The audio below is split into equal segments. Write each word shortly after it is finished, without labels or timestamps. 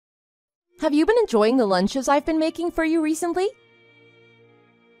Have you been enjoying the lunches I've been making for you recently?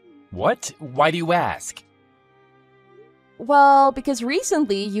 What? Why do you ask? Well, because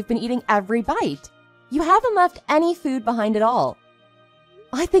recently you've been eating every bite. You haven't left any food behind at all.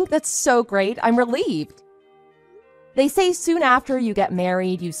 I think that's so great, I'm relieved. They say soon after you get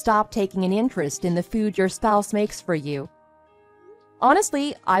married, you stop taking an interest in the food your spouse makes for you.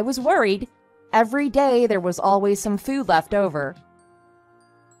 Honestly, I was worried. Every day there was always some food left over.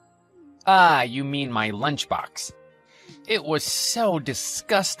 Ah, you mean my lunchbox. It was so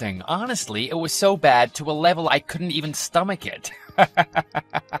disgusting. Honestly, it was so bad to a level I couldn't even stomach it.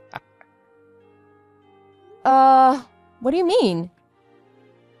 What do you mean?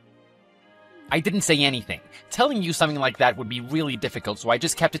 I didn't say anything. Telling you something like that would be really difficult, so I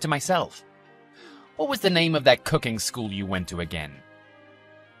just kept it to myself. What was the name of that cooking school you went to again?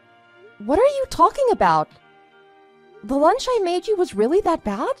 What are you talking about? The lunch I made you was really that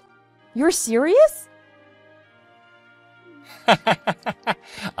bad? You're serious?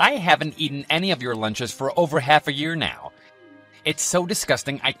 I haven't eaten any of your lunches for over half a year now. It's so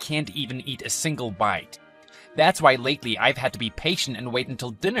disgusting I can't even eat a single bite. That's why lately I've had to be patient and wait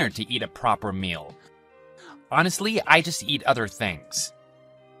until dinner to eat a proper meal. Honestly, I just eat other things.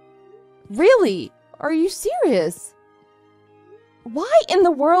 Really? Are you serious? Why in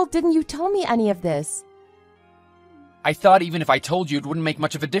the world didn't you tell me any of this? I thought even if I told you, it wouldn't make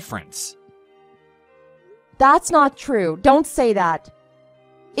much of a difference. That's not true. Don't say that.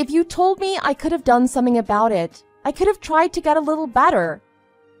 If you told me, I could have done something about it. I could have tried to get a little better.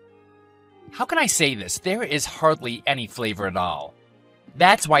 How can I say this? There is hardly any flavor at all.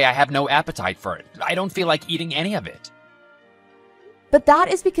 That's why I have no appetite for it. I don't feel like eating any of it. But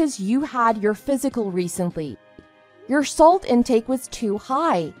that is because you had your physical recently. Your salt intake was too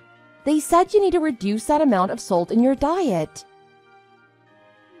high. They said you need to reduce that amount of salt in your diet.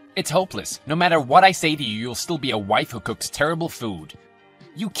 It's hopeless. No matter what I say to you, you'll still be a wife who cooks terrible food.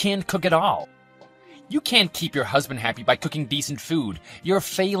 You can't cook at all. You can't keep your husband happy by cooking decent food. You're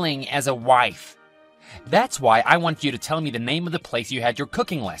failing as a wife. That's why I want you to tell me the name of the place you had your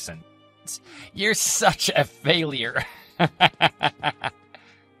cooking lessons. You're such a failure. I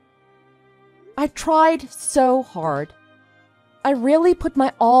tried so hard. I really put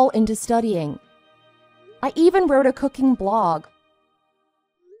my all into studying. I even wrote a cooking blog.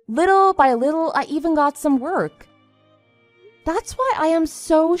 Little by little, I even got some work. That's why I am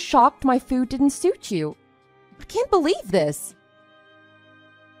so shocked my food didn't suit you. I can't believe this.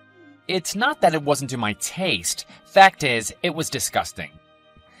 It's not that it wasn't to my taste. Fact is, it was disgusting.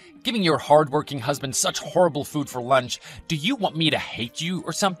 Giving your hard-working husband such horrible food for lunch, do you want me to hate you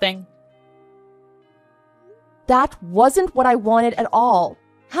or something? That wasn't what I wanted at all.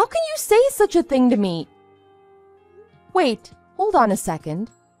 How can you say such a thing to me? Wait, hold on a second.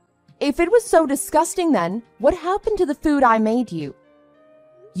 If it was so disgusting then, what happened to the food I made you?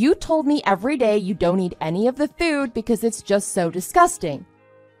 You told me every day you don't eat any of the food because it's just so disgusting.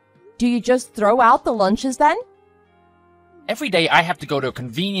 Do you just throw out the lunches then? Every day I have to go to a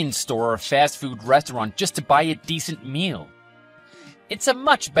convenience store or fast food restaurant just to buy a decent meal. It's a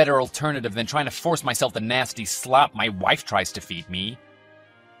much better alternative than trying to force myself the nasty slop my wife tries to feed me.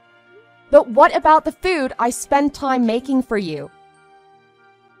 But what about the food I spend time making for you?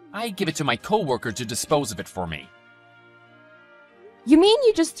 I give it to my coworker to dispose of it for me. You mean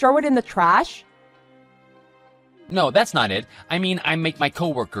you just throw it in the trash? No, that's not it. I mean, I make my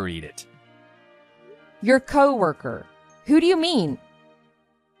coworker eat it. Your coworker. Who do you mean?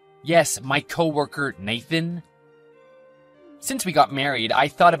 Yes, my coworker, Nathan. Since we got married, I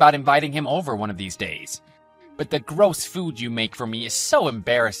thought about inviting him over one of these days. But the gross food you make for me is so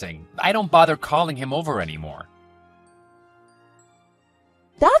embarrassing, I don't bother calling him over anymore.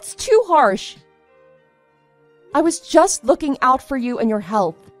 That's too harsh. I was just looking out for you and your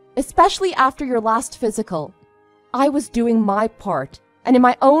health, especially after your last physical. I was doing my part, and in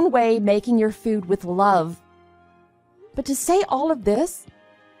my own way making your food with love. But to say all of this,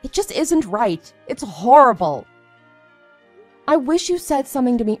 it just isn't right. It's horrible. I wish you said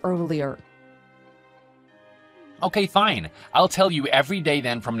something to me earlier. Okay, fine. I'll tell you every day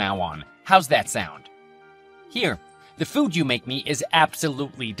then from now on. How's that sound? Here, the food you make me is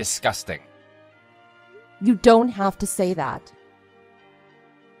absolutely disgusting. You don't have to say that.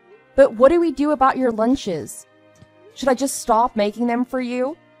 But what do we do about your lunches? Should I just stop making them for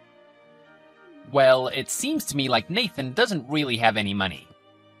you? Well, it seems to me like Nathan doesn't really have any money.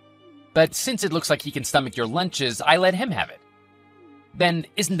 But since it looks like he can stomach your lunches, I let him have it. Then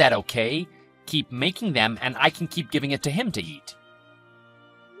isn't that okay? Keep making them and I can keep giving it to him to eat.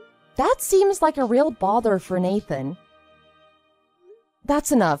 That seems like a real bother for Nathan.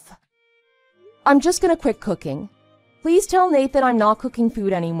 That's enough. I'm just gonna quit cooking. Please tell Nathan I'm not cooking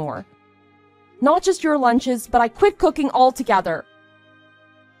food anymore. Not just your lunches, but I quit cooking altogether.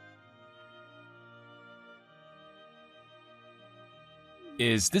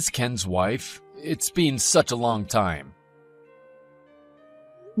 Is this Ken's wife? It's been such a long time.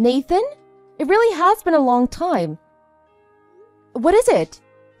 Nathan? It really has been a long time. What is it?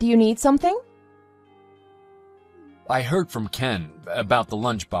 Do you need something? I heard from Ken about the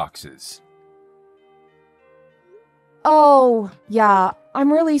lunch boxes. Oh, yeah,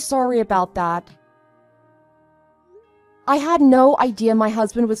 I'm really sorry about that. I had no idea my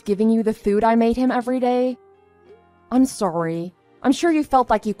husband was giving you the food I made him every day. I'm sorry. I'm sure you felt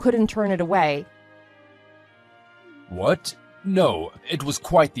like you couldn't turn it away. What? No, it was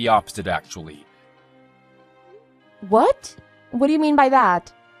quite the opposite, actually. What? What do you mean by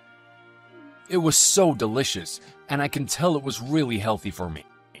that? It was so delicious, and I can tell it was really healthy for me.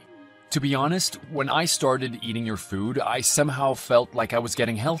 To be honest, when I started eating your food, I somehow felt like I was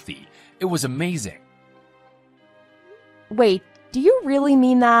getting healthy. It was amazing. Wait, do you really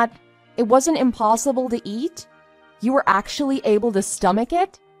mean that? It wasn't impossible to eat? You were actually able to stomach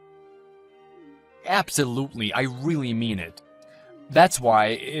it? Absolutely, I really mean it. That's why,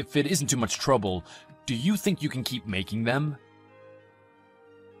 if it isn't too much trouble, do you think you can keep making them?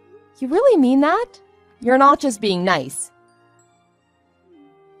 You really mean that? You're not just being nice.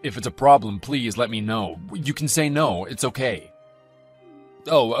 If it's a problem, please let me know. You can say no, it's okay.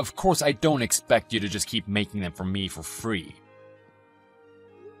 Oh, of course I don't expect you to just keep making them for me for free.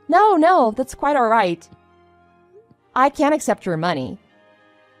 No, that's quite alright. I can't accept your money.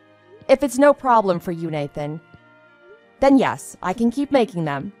 If it's no problem for you, Nathan, then yes, I can keep making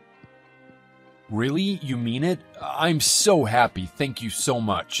them. Really? You mean it? I'm so happy, thank you so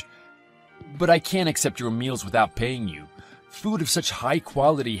much. But I can't accept your meals without paying you. Food of such high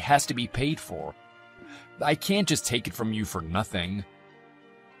quality has to be paid for. I can't just take it from you for nothing.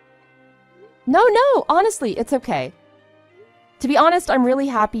 No, honestly, it's okay. To be honest, I'm really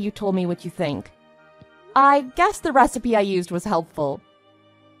happy you told me what you think. I guess the recipe I used was helpful.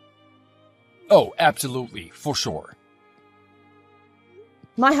 Oh, absolutely, for sure.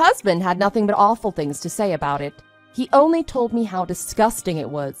 My husband had nothing but awful things to say about it. He only told me how disgusting it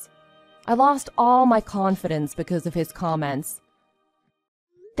was. I lost all my confidence because of his comments.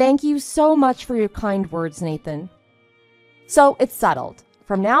 Thank you so much for your kind words, Nathan. So it's settled.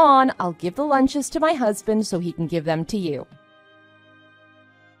 From now on, I'll give the lunches to my husband so he can give them to you.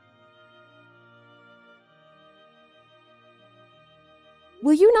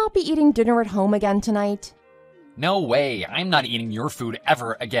 Will you not be eating dinner at home again tonight? No way, I'm not eating your food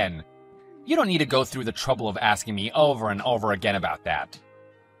ever again. You don't need to go through the trouble of asking me over and over again about that.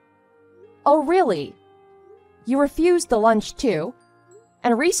 Oh, really? You refused the lunch too?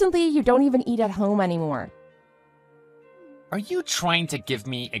 And recently you don't even eat at home anymore. Are you trying to give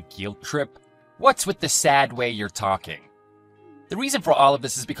me a guilt trip? What's with the sad way you're talking? The reason for all of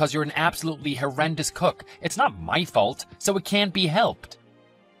this is because you're an absolutely horrendous cook. It's not my fault, so it can't be helped.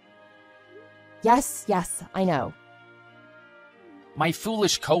 Yes, I know. My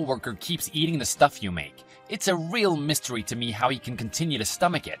foolish coworker keeps eating the stuff you make. It's a real mystery to me how he can continue to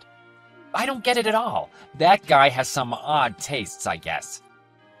stomach it. I don't get it at all. That guy has some odd tastes, I guess.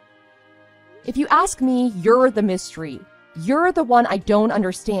 If you ask me, you're the mystery. You're the one I don't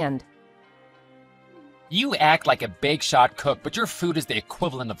understand. You act like a big shot cook, but your food is the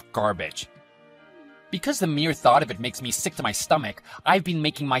equivalent of garbage. Because the mere thought of it makes me sick to my stomach, I've been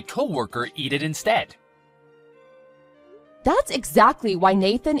making my coworker eat it instead. That's exactly why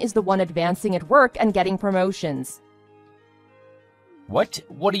Nathan is the one advancing at work and getting promotions. What?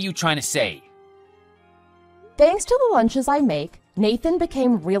 What are you trying to say? Thanks to the lunches I make, Nathan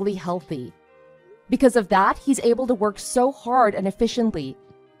became really healthy. Because of that, he's able to work so hard and efficiently.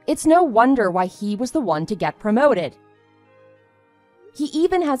 It's no wonder why he was the one to get promoted. He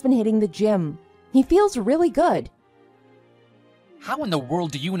even has been hitting the gym. He feels really good. How in the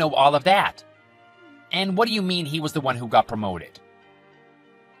world do you know all of that? And what do you mean he was the one who got promoted?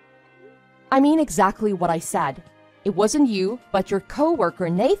 I mean exactly what I said. It wasn't you, but your coworker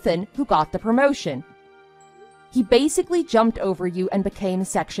Nathan who got the promotion. He basically jumped over you and became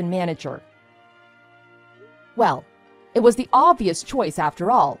section manager. Well, it was the obvious choice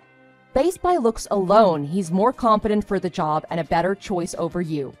after all. Based by looks alone, he's more competent for the job and a better choice over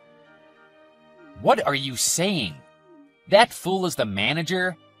you. What are you saying? That fool is the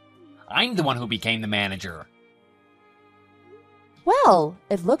manager? I'm the one who became the manager. Well,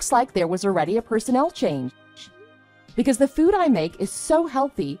 it looks like there was already a personnel change. Because the food I make is so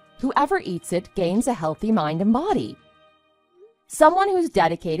healthy, whoever eats it gains a healthy mind and body. Someone who's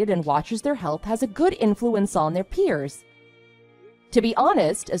dedicated and watches their health has a good influence on their peers. To be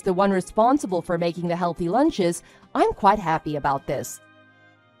honest, as the one responsible for making the healthy lunches, I'm quite happy about this.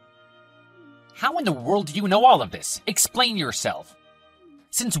 How in the world do you know all of this? Explain yourself.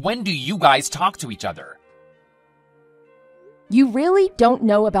 Since when do you guys talk to each other? You really don't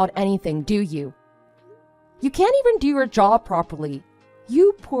know about anything, do you? You can't even do your job properly.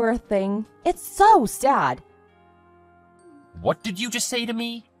 You poor thing. It's so sad. What did you just say to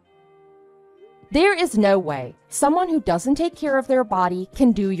me? There is no way someone who doesn't take care of their body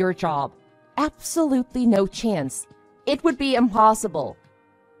can do your job. Absolutely no chance. It would be impossible.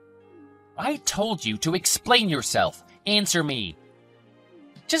 I told you to explain yourself. Answer me.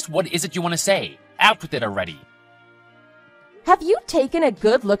 Just what is it you want to say? Out with it already. Have you taken a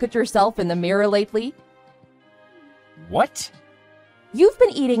good look at yourself in the mirror lately? What? You've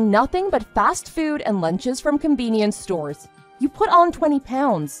been eating nothing but fast food and lunches from convenience stores. You put on 20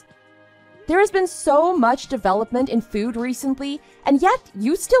 pounds. There has been so much development in food recently, and yet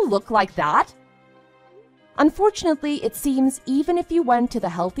you still look like that? Unfortunately, it seems even if you went to the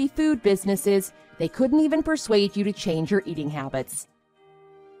healthy food businesses, they couldn't even persuade you to change your eating habits.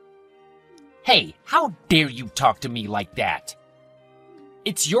 Hey, how dare you talk to me like that?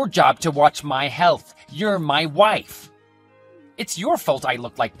 It's your job to watch my health. You're my wife. It's your fault I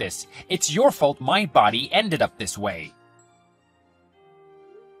look like this. It's your fault my body ended up this way.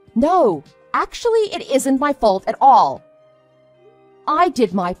 No, actually, it isn't my fault at all. I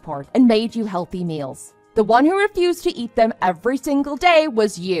did my part and made you healthy meals. The one who refused to eat them every single day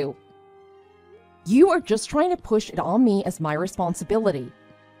was you. You are just trying to push it on me as my responsibility.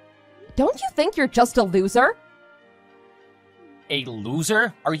 Don't you think you're just a loser? A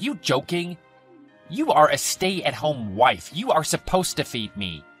loser? Are you joking? You are a stay-at-home wife. You are supposed to feed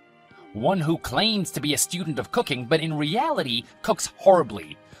me. One who claims to be a student of cooking, but in reality cooks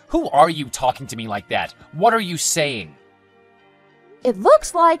horribly. Who are you talking to me like that? What are you saying? It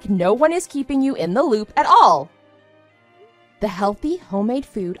looks like no one is keeping you in the loop at all. The healthy homemade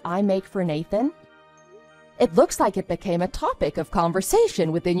food I make for Nathan, it looks like it became a topic of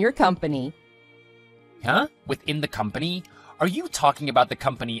conversation within your company. Huh? Within the company? Are you talking about the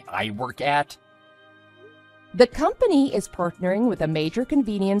company I work at? The company is partnering with a major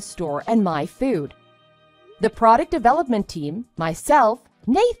convenience store and My Food. The product development team, myself,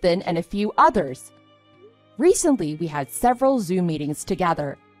 Nathan, and a few others. Recently, we had several Zoom meetings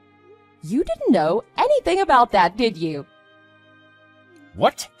together. You didn't know anything about that, did you?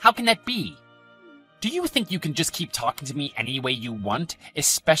 What? How can that be? Do you think you can just keep talking to me any way you want,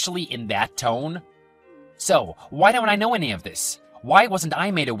 especially in that tone? So, why don't I know any of this? Why wasn't I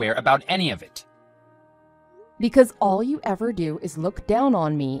made aware about any of it? Because all you ever do is look down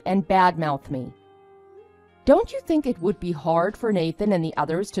on me and badmouth me. Don't you think it would be hard for Nathan and the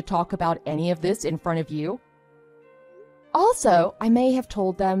others to talk about any of this in front of you? Also, I may have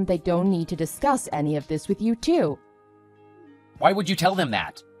told them they don't need to discuss any of this with you too. Why would you tell them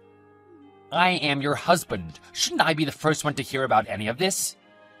that? I am your husband. Shouldn't I be the first one to hear about any of this?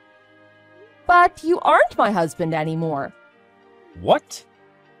 But you aren't my husband anymore. What?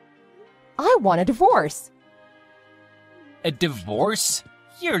 I want a divorce. A divorce?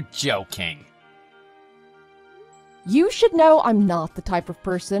 You're joking. You should know I'm not the type of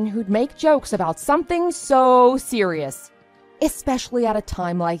person who'd make jokes about something so serious, especially at a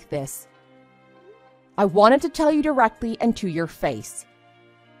time like this. I wanted to tell you directly and to your face.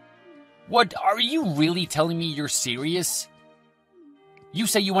 What, are you really telling me you're serious? You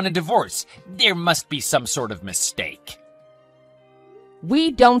say you want a divorce. There must be some sort of mistake.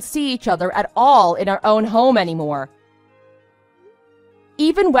 We don't see each other at all in our own home anymore.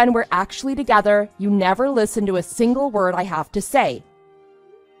 Even when we're actually together, you never listen to a single word I have to say.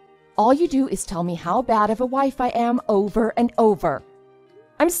 All you do is tell me how bad of a wife I am over and over.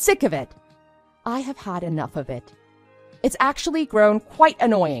 I'm sick of it. I have had enough of it. It's actually grown quite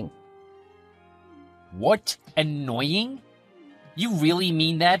annoying. What? Annoying? You really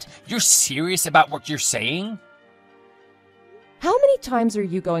mean that? You're serious about what you're saying? How many times are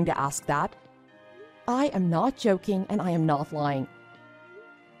you going to ask that? I am not joking and I am not lying.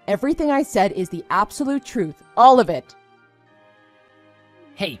 Everything I said is the absolute truth, all of it.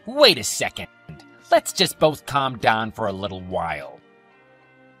 Hey, wait a second. Let's just both calm down for a little while.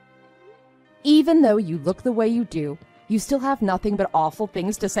 Even though you look the way you do, you still have nothing but awful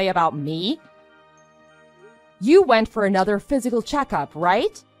things to say about me? You went for another physical checkup,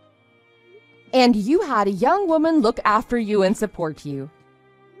 right? And you had a young woman look after you and support you.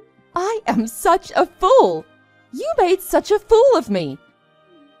 I am such a fool! You made such a fool of me!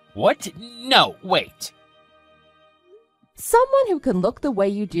 What? No, wait. Someone who can look the way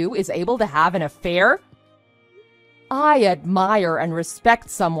you do is able to have an affair? I admire and respect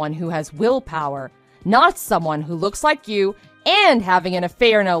someone who has willpower, not someone who looks like you and having an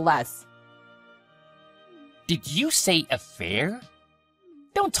affair no less. Did you say affair?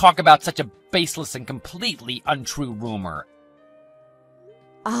 Don't talk about such a baseless and completely untrue rumor.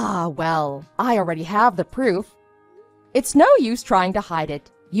 Ah, well, I already have the proof. It's no use trying to hide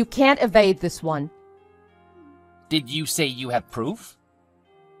it. You can't evade this one. Did you say you have proof?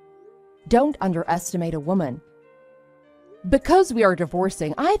 Don't underestimate a woman. Because we are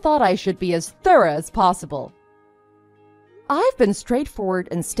divorcing, I thought I should be as thorough as possible. I've been straightforward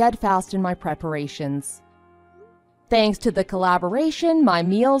and steadfast in my preparations. Thanks to the collaboration, my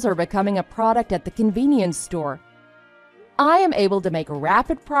meals are becoming a product at the convenience store. I am able to make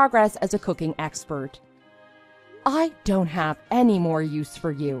rapid progress as a cooking expert. I don't have any more use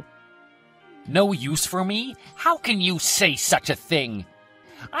for you. No use for me? How can you say such a thing?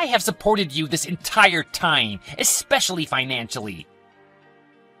 I have supported you this entire time, especially financially.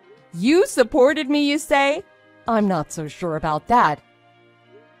 You supported me, you say? I'm not so sure about that.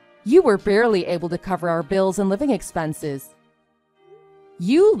 You were barely able to cover our bills and living expenses.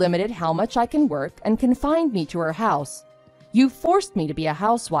 You limited how much I can work and confined me to our house. You forced me to be a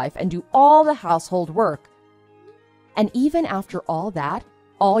housewife and do all the household work. And even after all that,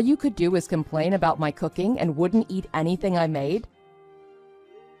 all you could do was complain about my cooking and wouldn't eat anything I made?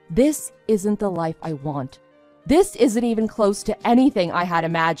 This isn't the life I want. This isn't even close to anything I had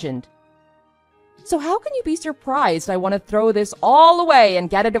imagined. So how can you be surprised I want to throw this all away and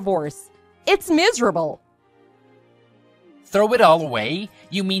get a divorce? It's miserable. Throw it all away?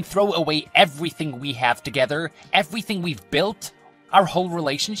 You mean throw away everything we have together? Everything we've built? Our whole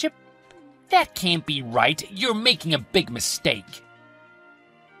relationship? That can't be right. You're making a big mistake.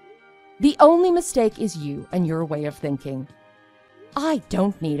 The only mistake is you and your way of thinking. I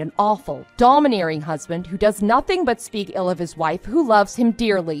don't need an awful, domineering husband who does nothing but speak ill of his wife who loves him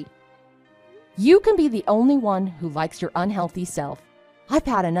dearly. You can be the only one who likes your unhealthy self. I've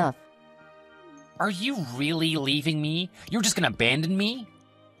had enough. Are you really leaving me? You're just gonna abandon me?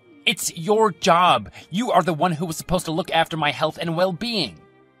 It's your job. You are the one who was supposed to look after my health and well-being.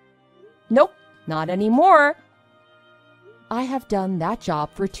 Nope, not anymore. I have done that job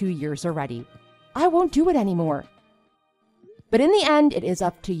for 2 years already. I won't do it anymore. But in the end, it is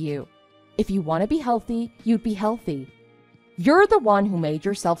up to you. If you want to be healthy, you'd be healthy. You're the one who made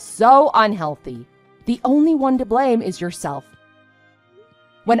yourself so unhealthy. The only one to blame is yourself.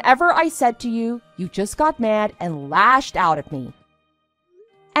 Whenever I said to you, you just got mad and lashed out at me.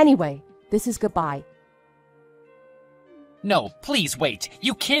 Anyway, this is goodbye. No, please wait.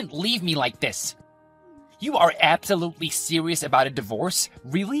 You can't leave me like this. You are absolutely serious about a divorce?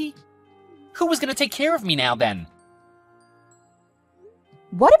 Really? Who was gonna take care of me now then?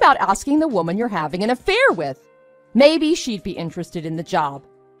 What about asking the woman you're having an affair with? Maybe she'd be interested in the job.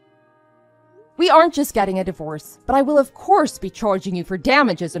 We aren't just getting a divorce, but I will of course be charging you for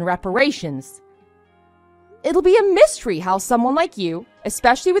damages and reparations. It'll be a mystery how someone like you,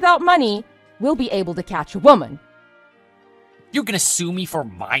 especially without money, will be able to catch a woman. You're gonna sue me for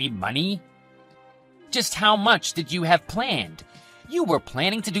my money? Just how much did you have planned? You were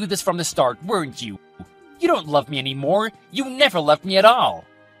planning to do this from the start, weren't you? You don't love me anymore. You never loved me at all.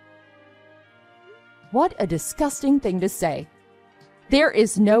 What a disgusting thing to say. There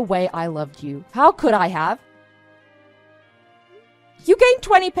is no way I loved you. How could I have? You gained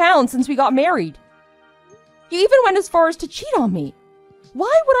 20 pounds since we got married. You even went as far as to cheat on me.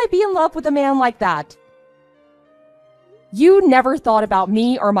 Why would I be in love with a man like that? You never thought about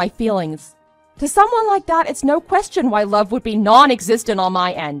me or my feelings. To someone like that, it's no question why love would be non-existent on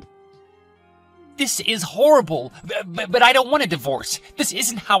my end. This is horrible, but I don't want a divorce. This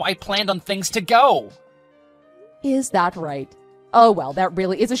isn't how I planned on things to go. Is that right? Oh well, that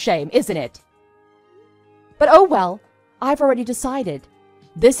really is a shame, isn't it? But oh well, I've already decided.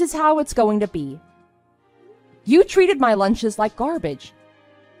 This is how it's going to be. You treated my lunches like garbage.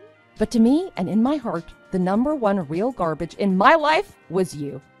 But to me, and in my heart, the #1 real garbage in my life was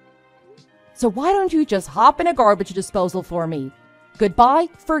you. So why don't you just hop in a garbage disposal for me? Goodbye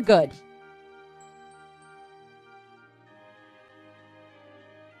for good.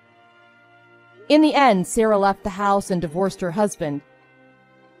 In the end, Sarah left the house and divorced her husband.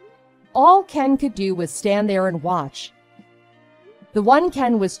 All Ken could do was stand there and watch. The one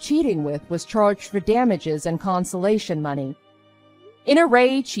Ken was cheating with was charged for damages and consolation money. In a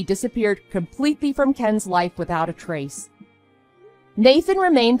rage, she disappeared completely from Ken's life without a trace. Nathan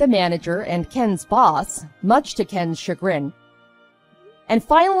remained the manager and Ken's boss, much to Ken's chagrin. And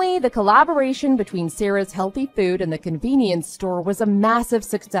finally, the collaboration between Sarah's healthy food and the convenience store was a massive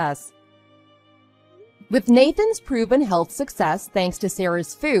success. With Nathan's proven health success thanks to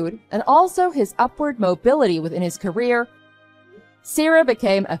Sarah's food, and also his upward mobility within his career, Sarah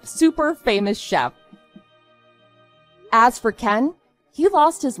became a super famous chef. As for Ken, he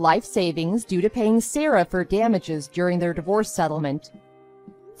lost his life savings due to paying Sarah for damages during their divorce settlement.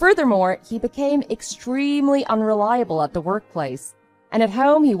 Furthermore, he became extremely unreliable at the workplace, and at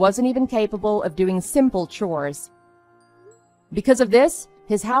home he wasn't even capable of doing simple chores. Because of this,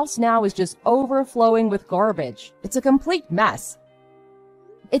 his house now is just overflowing with garbage. It's a complete mess.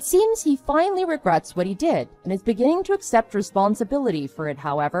 It seems he finally regrets what he did and is beginning to accept responsibility for it,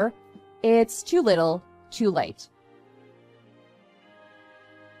 however. It's too little, too late.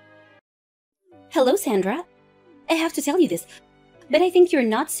 Hello, Sandra. I have to tell you this, but I think you're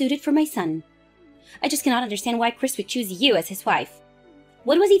not suited for my son. I just cannot understand why Chris would choose you as his wife.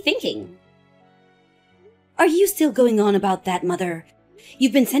 What was he thinking? Are you still going on about that, Mother?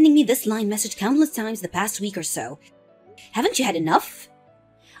 You've been sending me this line message countless times the past week or so. Haven't you had enough?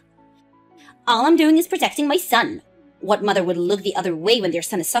 All I'm doing is protecting my son. What mother would look the other way when their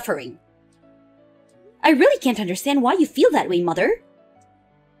son is suffering? I really can't understand why you feel that way, Mother.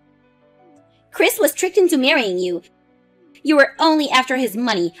 Chris was tricked into marrying you. You were only after his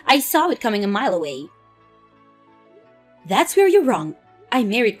money. I saw it coming a mile away. That's where you're wrong. I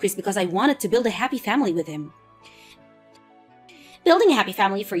married Chris because I wanted to build a happy family with him. Building a happy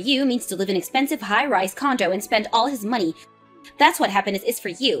family for you means to live in an expensive high-rise condo and spend all his money. That's what happiness is for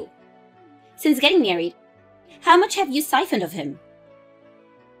you. Since getting married, how much have you siphoned of him?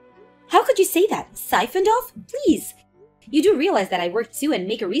 How could you say that? Siphoned off? Please! You do realize that I work too and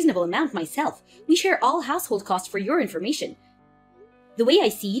make a reasonable amount myself. We share all household costs for your information. The way I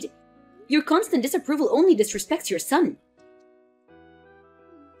see it, your constant disapproval only disrespects your son.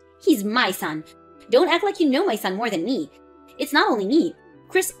 He's my son. Don't act like you know my son more than me. It's not only me.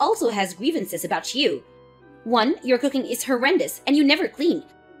 Chris also has grievances about you. One, your cooking is horrendous and you never clean.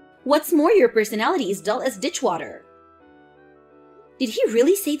 What's more, your personality is dull as ditch water. Did he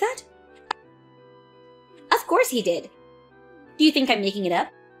really say that? Of course he did. Do you think I'm making it up?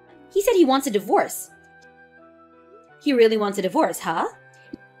 He said he wants a divorce. He really wants a divorce, huh?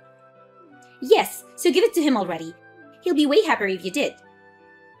 Yes, so give it to him already. He'll be way happier if you did.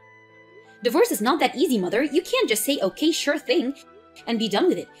 Divorce is not that easy, Mother. You can't just say, okay, sure thing, and be done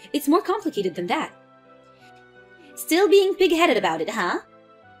with it. It's more complicated than that. Still being pig-headed about it, huh?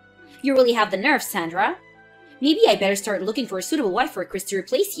 You really have the nerve, Sandra. Maybe I better start looking for a suitable wife for Chris to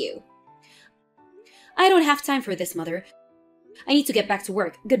replace you. I don't have time for this, Mother. I need to get back to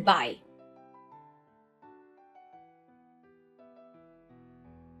work. Goodbye.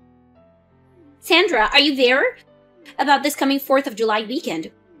 Sandra, are you there? About this coming 4th of July weekend.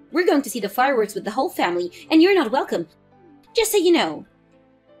 We're going to see the fireworks with the whole family, and you're not welcome. Just so you know.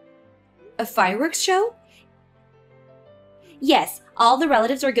 A fireworks show? Yes, all the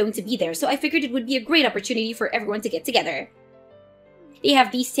relatives are going to be there, so I figured it would be a great opportunity for everyone to get together. They have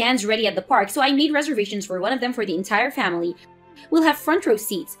these stands ready at the park, so I made reservations for one of them for the entire family. We'll have front row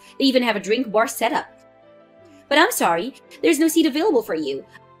seats. They even have a drink bar set up. But I'm sorry, there's no seat available for you.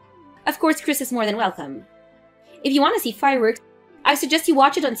 Of course, Chris is more than welcome. If you want to see fireworks, I suggest you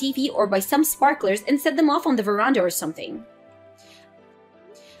watch it on TV or buy some sparklers and set them off on the veranda or something.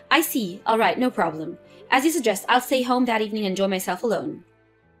 I see. Alright, no problem. As you suggest, I'll stay home that evening and enjoy myself alone.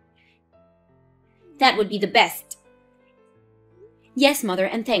 That would be the best. Yes, Mother,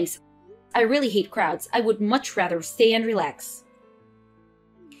 and thanks. I really hate crowds. I would much rather stay and relax.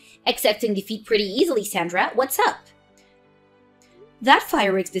 Accepting defeat pretty easily, Sandra. What's up? That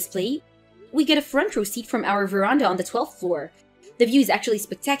fireworks display, we get a front row seat from our veranda on the 12th floor. The view is actually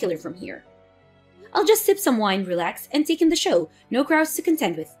spectacular from here. I'll just sip some wine, relax, and take in the show. No crowds to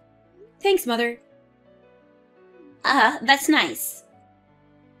contend with. Thanks, Mother. That's nice.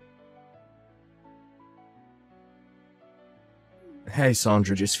 Hey,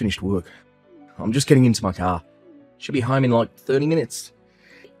 Sandra, just finished work. I'm just getting into my car. Should be home in like 30 minutes.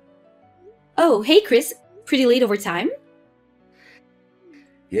 Oh, hey, Chris. Pretty late over time?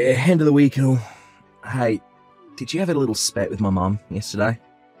 Yeah, end of the week and all. Hey, did you have a little spat with my mum yesterday?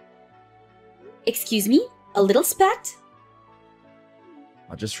 Excuse me? A little spat?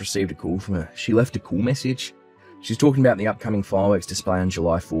 I just received a call from her. She left a cool message. She's talking about the upcoming fireworks display on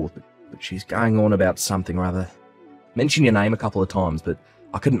July 4th, but she's going on about something or other. Mentioned your name a couple of times, but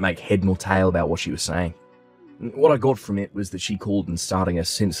I couldn't make head nor tail about what she was saying. What I got from it was that she called and starting a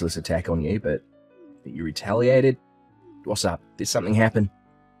senseless attack on you, but that you retaliated. What's up? Did something happen?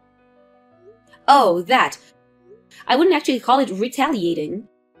 Oh, that. I wouldn't actually call it retaliating.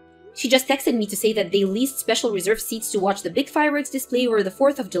 She just texted me to say that they leased special reserved seats to watch the big fireworks display over the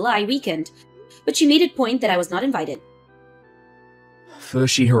 4th of July weekend, but she made it point that I was not invited.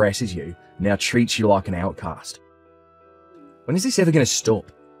 First she harasses you, now treats you like an outcast. When is this ever going to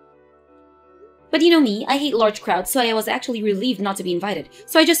stop? But you know me, I hate large crowds, so I was actually relieved not to be invited.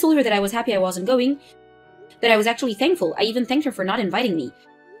 So I just told her that I was happy I wasn't going, that I was actually thankful. I even thanked her for not inviting me.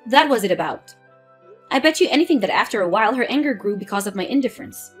 That was it about. I bet you anything that after a while her anger grew because of my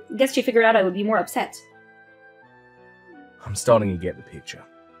indifference. Guess she figured out I would be more upset. I'm starting to get the picture.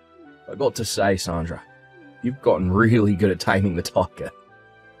 I got to say, Sandra, you've gotten really good at taming the tiger.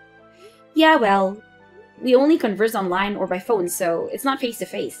 Yeah, well, we only converse online or by phone, so it's not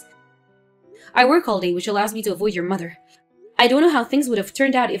face-to-face. I work all day, which allows me to avoid your mother. I don't know how things would have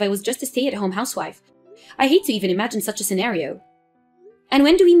turned out if I was just a stay-at-home housewife. I hate to even imagine such a scenario. And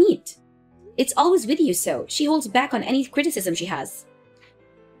when do we meet? It's always with you, so she holds back on any criticism she has.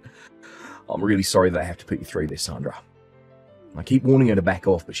 I'm really sorry that I have to put you through this, Sandra. I keep warning her to back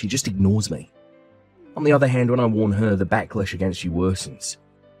off, but she just ignores me. On the other hand, when I warn her, the backlash against you worsens.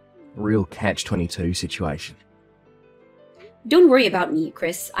 A real catch-22 situation. Don't worry about me,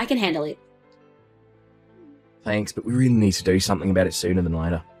 Chris. I can handle it. Thanks, but we really need to do something about it sooner than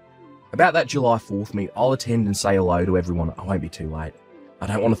later. About that July 4th meet, I'll attend and say hello to everyone. I won't be too late. I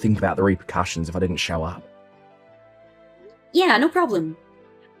don't want to think about the repercussions if I didn't show up. Yeah, no problem.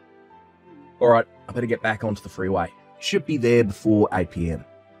 Alright, I better get back onto the freeway. Should be there before 8 PM.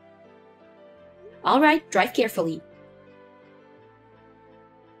 Alright, drive carefully.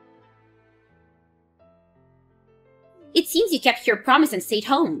 It seems you kept your promise and stayed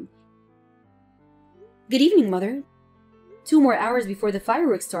home. Good evening, Mother. 2 more hours before the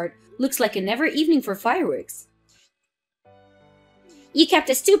fireworks start. Looks like a never evening for fireworks. You kept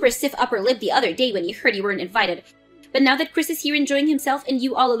a super stiff upper lip the other day when you heard you weren't invited. But now that Chris is here enjoying himself and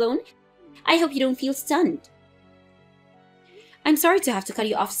you all alone, I hope you don't feel stunned. I'm sorry to have to cut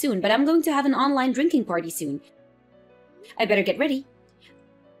you off soon, but I'm going to have an online drinking party soon. I better get ready.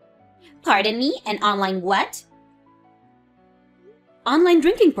 Pardon me? An online what? Online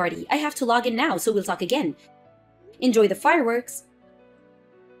drinking party. I have to log in now, so we'll talk again. Enjoy the fireworks.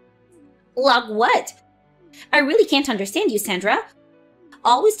 Log what? I really can't understand you, Sandra.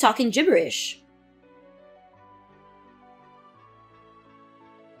 Always talking gibberish.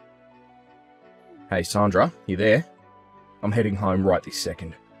 Hey Sandra, you there? I'm heading home right this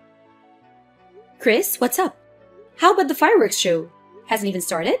second. Chris, what's up? How about the fireworks show? Hasn't even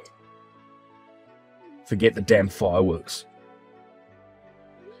started? Forget the damn fireworks.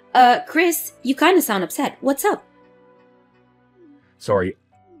 Chris, you kinda sound upset. What's up? Sorry,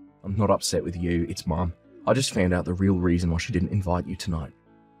 I'm not upset with you, it's Mum. I just found out the real reason why she didn't invite you tonight.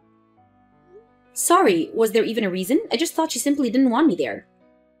 Sorry, was there even a reason? I just thought she simply didn't want me there.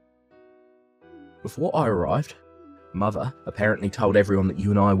 Before I arrived, Mother apparently told everyone that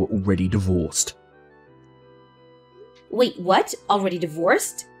you and I were already divorced. Wait, what? Already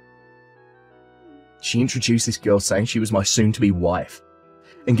divorced? She introduced this girl saying she was my soon-to-be wife.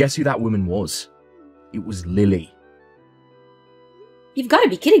 And guess who that woman was? It was Lily. You've gotta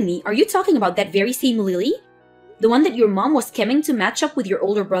be kidding me. Are you talking about that very same Lily? The one that your mom was scheming to match up with your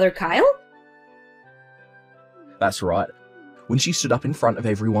older brother Kyle? That's right. When she stood up in front of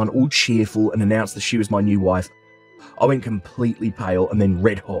everyone, all cheerful, and announced that she was my new wife, I went completely pale and then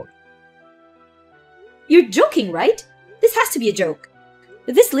red hot. You're joking, right? This has to be a joke.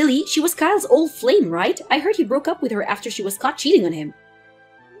 This Lily, she was Kyle's old flame, right? I heard he broke up with her after she was caught cheating on him.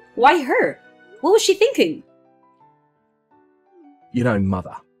 Why her? What was she thinking? You know,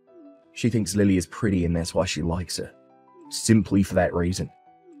 Mother. She thinks Lily is pretty and that's why she likes her. Simply for that reason.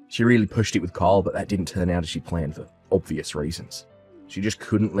 She really pushed it with Kyle, but that didn't turn out as she planned for obvious reasons. She just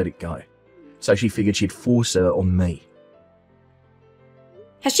couldn't let it go. So she figured she'd force her on me.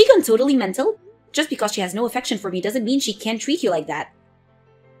 Has she gone totally mental? Just because she has no affection for me doesn't mean she can't treat you like that.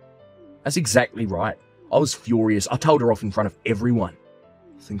 That's exactly right. I was furious. I told her off in front of everyone.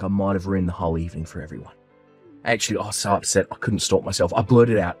 I think I might have ruined the whole evening for everyone. Actually, I was so upset I couldn't stop myself. I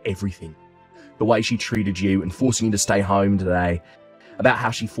blurted out everything. The way she treated you and forcing you to stay home today. About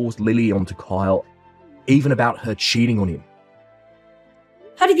how she forced Lily onto Kyle. Even about her cheating on him.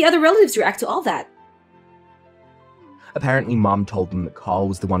 How did the other relatives react to all that? Apparently Mum told them that Kyle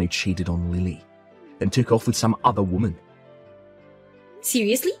was the one who cheated on Lily. And took off with some other woman.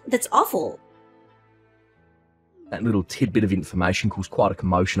 Seriously? That's awful. That little tidbit of information caused quite a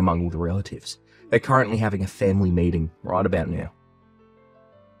commotion among all the relatives. They're currently having a family meeting right about now.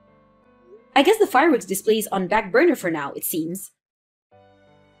 I guess the fireworks display is on back burner for now, it seems.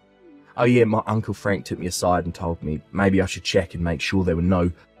 Oh yeah, my Uncle Frank took me aside and told me maybe I should check and make sure there were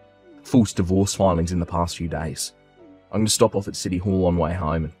no false divorce filings in the past few days. I'm going to stop off at City Hall on way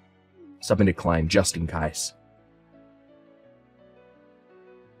home and submit a claim just in case.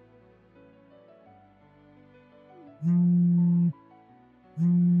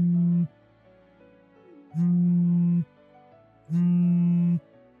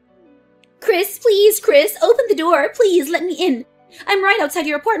 Chris, please, Chris, open the door. Please, let me in. I'm right outside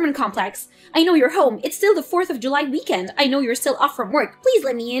your apartment complex. I know you're home. It's still the 4th of July weekend. I know you're still off from work. Please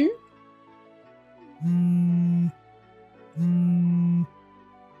let me in.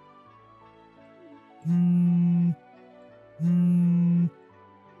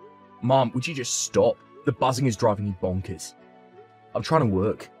 Mom, would you just stop? The buzzing is driving me bonkers. I'm trying to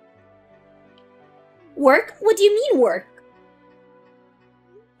work. Work? What do you mean work?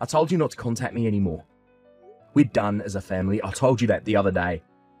 I told you not to contact me anymore. We're done as a family. I told you that the other day.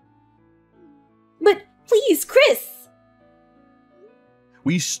 But please, Chris!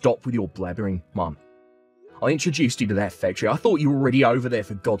 Will you stop with your blabbering, Mum? I introduced you to that factory. I thought you were already over there,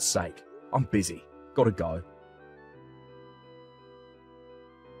 for God's sake. I'm busy. Gotta go.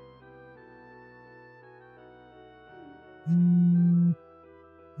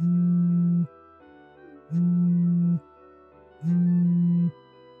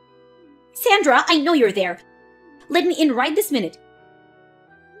 Sandra, I know you're there. Let me in right this minute.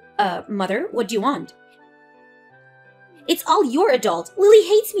 Mother, what do you want? It's all your adult. Lily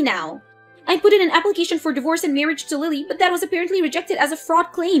hates me now. I put in an application for divorce and marriage to Lily, but that was apparently rejected as a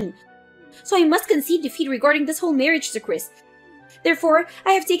fraud claim. So I must concede defeat regarding this whole marriage to Chris. Therefore,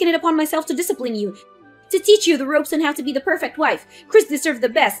 I have taken it upon myself to discipline you, to teach you the ropes on how to be the perfect wife. Chris deserved the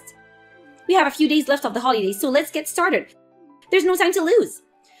best. We have a few days left of the holidays, so let's get started. There's no time to lose.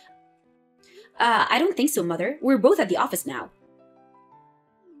 I don't think so, Mother. We're both at the office now.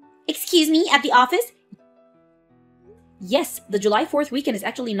 Excuse me, at the office? Yes, the July 4th weekend is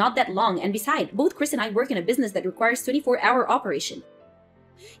actually not that long, and besides, both Chris and I work in a business that requires 24-hour operation.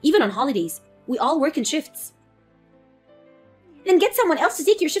 Even on holidays, we all work in shifts. Then get someone else to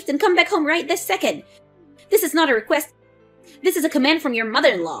take your shift and come back home right this second. This is not a request. This is a command from your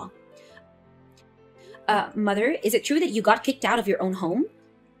mother-in-law. Mother, is it true that you got kicked out of your own home?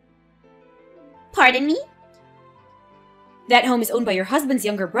 Pardon me? That home is owned by your husband's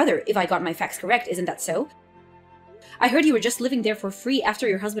younger brother, if I got my facts correct, isn't that so? I heard you were just living there for free after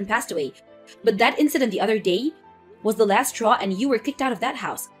your husband passed away, but that incident the other day was the last straw and you were kicked out of that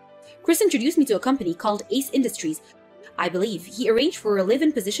house. Chris introduced me to a company called Ace Industries. I believe he arranged for a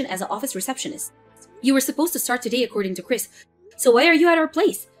live-in position as an office receptionist. You were supposed to start today according to Chris, so why are you at our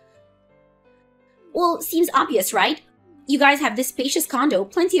place? Well, seems obvious, right? You guys have this spacious condo,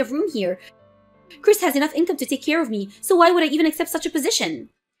 plenty of room here. Chris has enough income to take care of me, so why would I even accept such a position?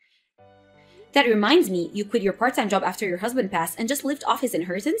 That reminds me, you quit your part-time job after your husband passed and just lived off his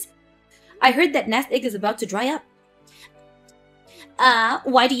inheritance? I heard that nest egg is about to dry up.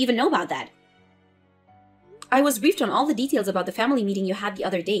 Why do you even know about that? I was briefed on all the details about the family meeting you had the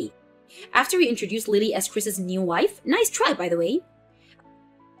other day. After you introduced Lily as Chris's new wife, nice try, by the way.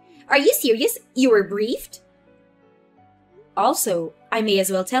 Are you serious? You were briefed? Also, I may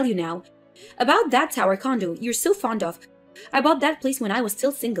as well tell you now, about that tower condo you're so fond of. I bought that place when I was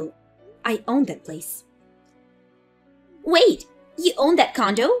still single. I owned that place. Wait, you owned that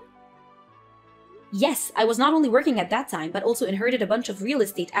condo? Yes, I was not only working at that time, but also inherited a bunch of real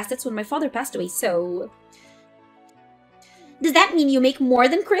estate assets when my father passed away, so... Does that mean you make more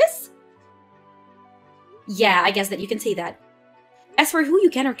than Chris? Yeah, I guess that you can say that. As for who you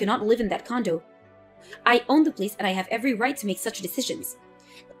can or cannot live in that condo, I own the place and I have every right to make such decisions.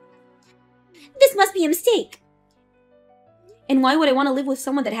 This must be a mistake. And why would I want to live with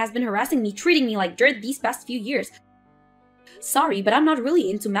someone that has been harassing me, treating me like dirt these past few years? Sorry, but I'm not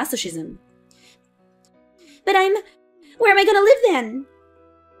really into masochism. But where am I gonna live then?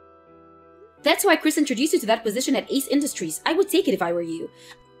 That's why Chris introduced you to that position at Ace Industries. I would take it if I were you.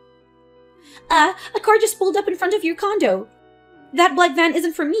 A car just pulled up in front of your condo. That black van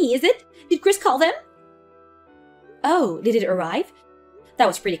isn't for me, is it? Did Chris call them? Oh, did it arrive? That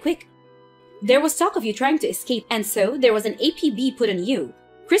was pretty quick. There was talk of you trying to escape, and so there was an APB put on you.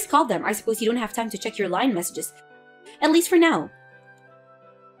 Chris called them. I suppose you don't have time to check your line messages. At least for now.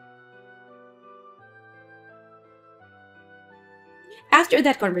 After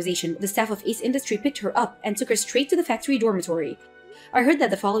that conversation, the staff of Ace Industry picked her up and took her straight to the factory dormitory. I heard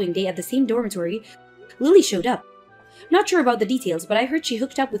that the following day at the same dormitory, Lily showed up. Not sure about the details, but I heard she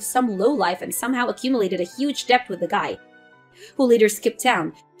hooked up with some lowlife and somehow accumulated a huge debt with the guy, who later skipped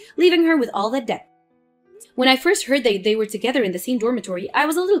town, leaving her with all that debt. When I first heard that they were together in the same dormitory, I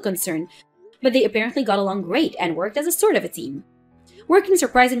was a little concerned, but they apparently got along great and worked as a sort of a team. Working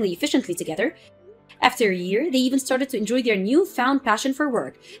surprisingly efficiently together, after a year, they even started to enjoy their newfound passion for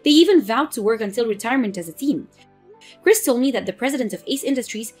work. They even vowed to work until retirement as a team. Chris told me that the president of Ace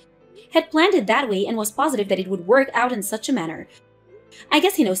Industries had planned it that way and was positive that it would work out in such a manner. I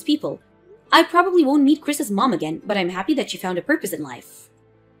guess he knows people. I probably won't meet Chris's mom again, but I'm happy that she found a purpose in life.